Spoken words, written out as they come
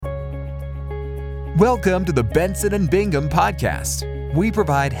Welcome to the Benson and Bingham podcast. We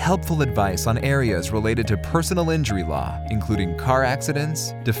provide helpful advice on areas related to personal injury law, including car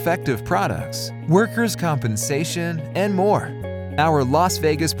accidents, defective products, workers' compensation, and more. Our Las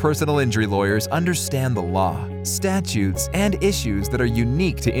Vegas personal injury lawyers understand the law, statutes, and issues that are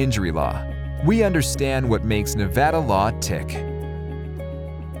unique to injury law. We understand what makes Nevada law tick.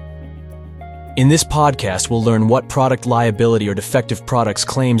 In this podcast, we'll learn what product liability or defective products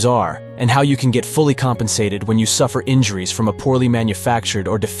claims are, and how you can get fully compensated when you suffer injuries from a poorly manufactured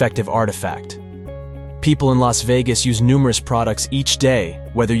or defective artifact. People in Las Vegas use numerous products each day,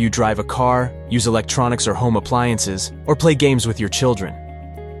 whether you drive a car, use electronics or home appliances, or play games with your children.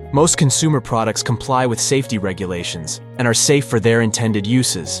 Most consumer products comply with safety regulations and are safe for their intended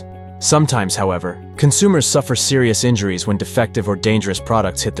uses. Sometimes, however, consumers suffer serious injuries when defective or dangerous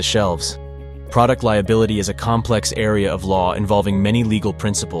products hit the shelves. Product liability is a complex area of law involving many legal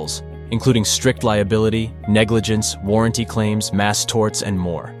principles, including strict liability, negligence, warranty claims, mass torts, and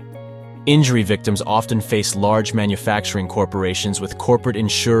more. Injury victims often face large manufacturing corporations with corporate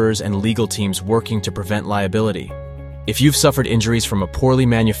insurers and legal teams working to prevent liability. If you've suffered injuries from a poorly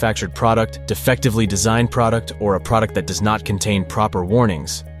manufactured product, defectively designed product, or a product that does not contain proper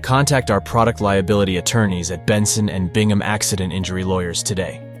warnings, contact our product liability attorneys at Benson and Bingham Accident Injury Lawyers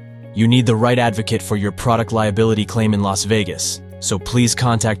today. You need the right advocate for your product liability claim in Las Vegas, so please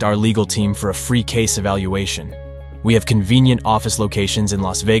contact our legal team for a free case evaluation. We have convenient office locations in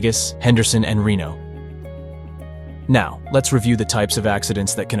Las Vegas, Henderson, and Reno. Now, let's review the types of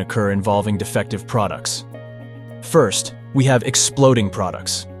accidents that can occur involving defective products. First, we have exploding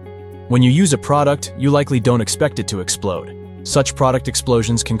products. When you use a product, you likely don't expect it to explode. Such product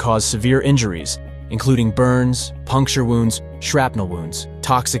explosions can cause severe injuries, including burns, puncture wounds, shrapnel wounds,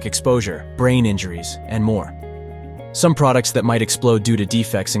 toxic exposure, brain injuries, and more. Some products that might explode due to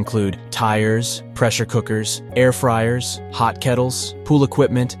defects include tires, pressure cookers, air fryers, hot kettles, pool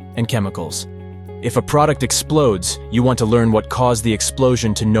equipment, and chemicals. If a product explodes, you want to learn what caused the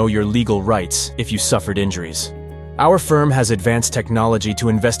explosion to know your legal rights if you suffered injuries. Our firm has advanced technology to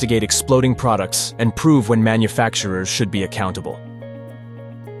investigate exploding products and prove when manufacturers should be accountable.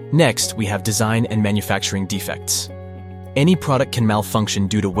 Next, we have design and manufacturing defects. Any product can malfunction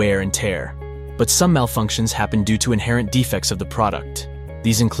due to wear and tear, but some malfunctions happen due to inherent defects of the product.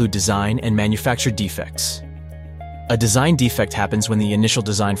 These include design and manufacture defects. A design defect happens when the initial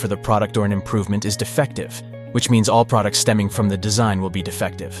design for the product or an improvement is defective, which means all products stemming from the design will be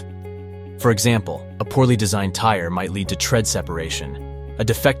defective. For example, a poorly designed tire might lead to tread separation. A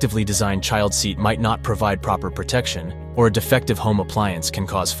defectively designed child seat might not provide proper protection, or a defective home appliance can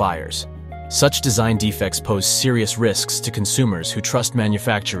cause fires. Such design defects pose serious risks to consumers who trust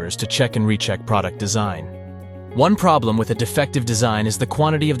manufacturers to check and recheck product design. One problem with a defective design is the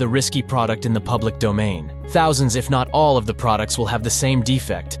quantity of the risky product in the public domain. Thousands, if not all, of the products will have the same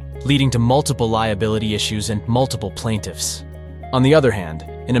defect, leading to multiple liability issues and multiple plaintiffs. On the other hand,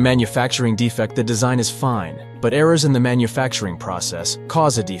 in a manufacturing defect, the design is fine, but errors in the manufacturing process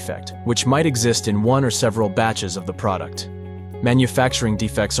cause a defect, which might exist in one or several batches of the product. Manufacturing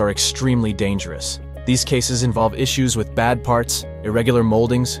defects are extremely dangerous. These cases involve issues with bad parts, irregular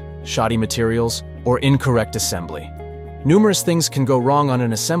moldings, shoddy materials, or incorrect assembly. Numerous things can go wrong on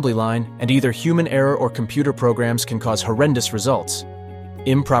an assembly line, and either human error or computer programs can cause horrendous results.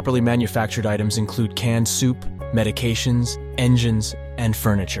 Improperly manufactured items include canned soup, medications, engines, and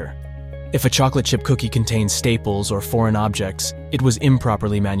furniture. If a chocolate chip cookie contains staples or foreign objects, it was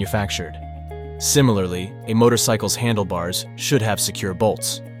improperly manufactured. Similarly, a motorcycle's handlebars should have secure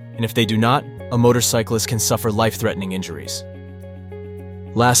bolts, and if they do not, a motorcyclist can suffer life-threatening injuries.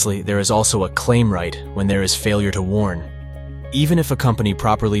 Lastly, there is also a claim right when there is failure to warn. Even if a company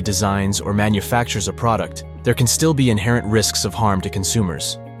properly designs or manufactures a product, there can still be inherent risks of harm to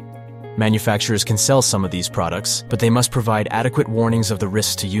consumers. Manufacturers can sell some of these products, but they must provide adequate warnings of the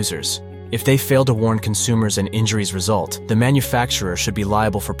risks to users. If they fail to warn consumers and injuries result, the manufacturer should be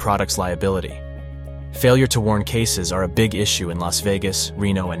liable for products liability. Failure to warn cases are a big issue in Las Vegas,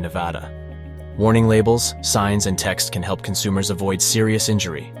 Reno, and Nevada. Warning labels, signs, and text can help consumers avoid serious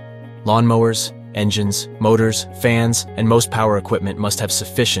injury. Lawnmowers, engines, motors, fans, and most power equipment must have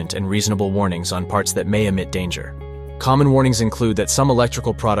sufficient and reasonable warnings on parts that may emit danger. Common warnings include that some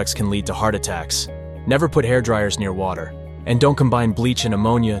electrical products can lead to heart attacks, never put hair dryers near water, and don't combine bleach and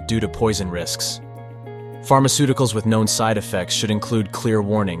ammonia due to poison risks. Pharmaceuticals with known side effects should include clear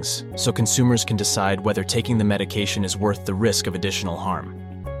warnings, so consumers can decide whether taking the medication is worth the risk of additional harm.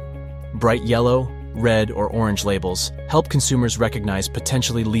 Bright yellow, red, or orange labels help consumers recognize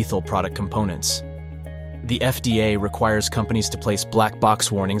potentially lethal product components. The FDA requires companies to place black box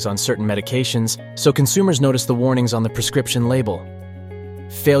warnings on certain medications so consumers notice the warnings on the prescription label.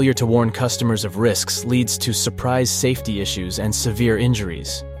 Failure to warn customers of risks leads to surprise safety issues and severe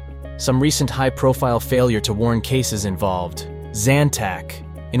injuries. Some recent high-profile failure to warn cases involved Zantac,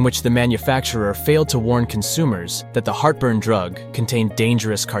 in which the manufacturer failed to warn consumers that the heartburn drug contained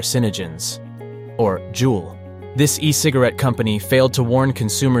dangerous carcinogens, or Juul. This e-cigarette company failed to warn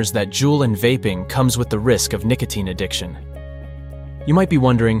consumers that Juul and vaping comes with the risk of nicotine addiction. You might be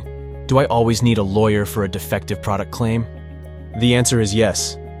wondering, do I always need a lawyer for a defective product claim? The answer is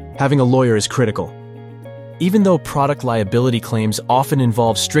yes. Having a lawyer is critical. Even though product liability claims often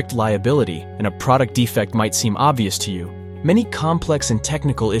involve strict liability and a product defect might seem obvious to you, many complex and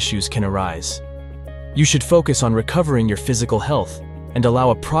technical issues can arise. You should focus on recovering your physical health and allow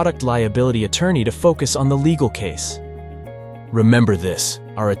a product liability attorney to focus on the legal case. Remember this,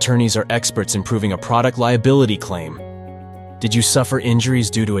 our attorneys are experts in proving a product liability claim. Did you suffer injuries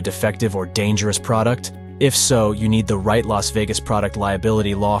due to a defective or dangerous product? If so, you need the right Las Vegas product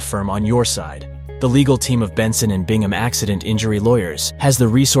liability law firm on your side. The legal team of Benson and Bingham accident injury lawyers has the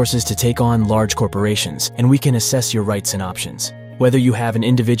resources to take on large corporations, and we can assess your rights and options. Whether you have an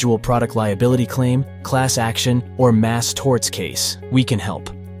individual product liability claim, class action, or mass torts case, we can help.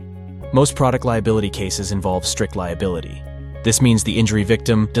 Most product liability cases involve strict liability. This means the injury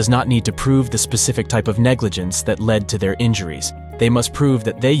victim does not need to prove the specific type of negligence that led to their injuries. They must prove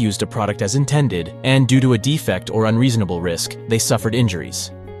that they used a product as intended, and due to a defect or unreasonable risk, they suffered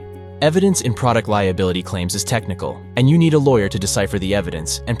injuries. Evidence in product liability claims is technical, and you need a lawyer to decipher the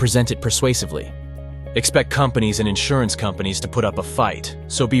evidence and present it persuasively. Expect companies and insurance companies to put up a fight,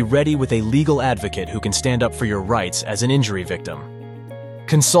 so be ready with a legal advocate who can stand up for your rights as an injury victim.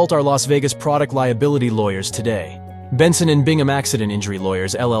 Consult our Las Vegas product liability lawyers today. Benson and Bingham Accident Injury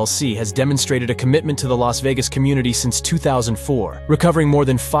Lawyers, LLC has demonstrated a commitment to the Las Vegas community since 2004, recovering more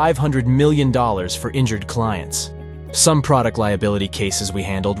than $500 million for injured clients. Some product liability cases we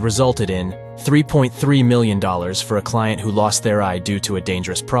handled resulted in $3.3 million for a client who lost their eye due to a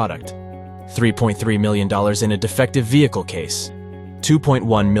dangerous product, $3.3 million in a defective vehicle case,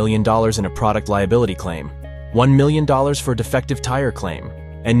 $2.1 million in a product liability claim, $1 million for a defective tire claim,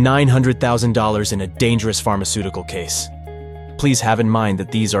 and $900,000 in a dangerous pharmaceutical case. Please have in mind that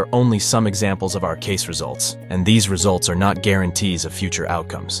these are only some examples of our case results, and these results are not guarantees of future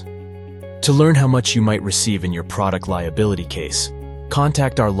outcomes. To learn how much you might receive in your product liability case,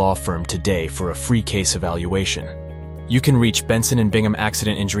 contact our law firm today for a free case evaluation. You can reach Benson and Bingham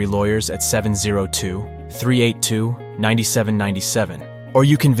Accident Injury Lawyers at 702-382-9797, or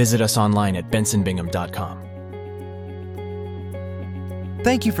you can visit us online at bensonbingham.com.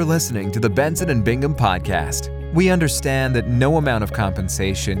 Thank you for listening to the Benson and Bingham podcast. We understand that no amount of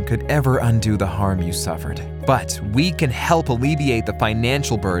compensation could ever undo the harm you suffered, but we can help alleviate the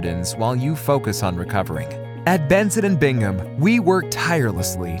financial burdens while you focus on recovering. At Benson and Bingham, we work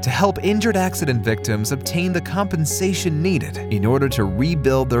tirelessly to help injured accident victims obtain the compensation needed in order to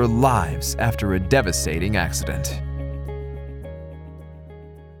rebuild their lives after a devastating accident.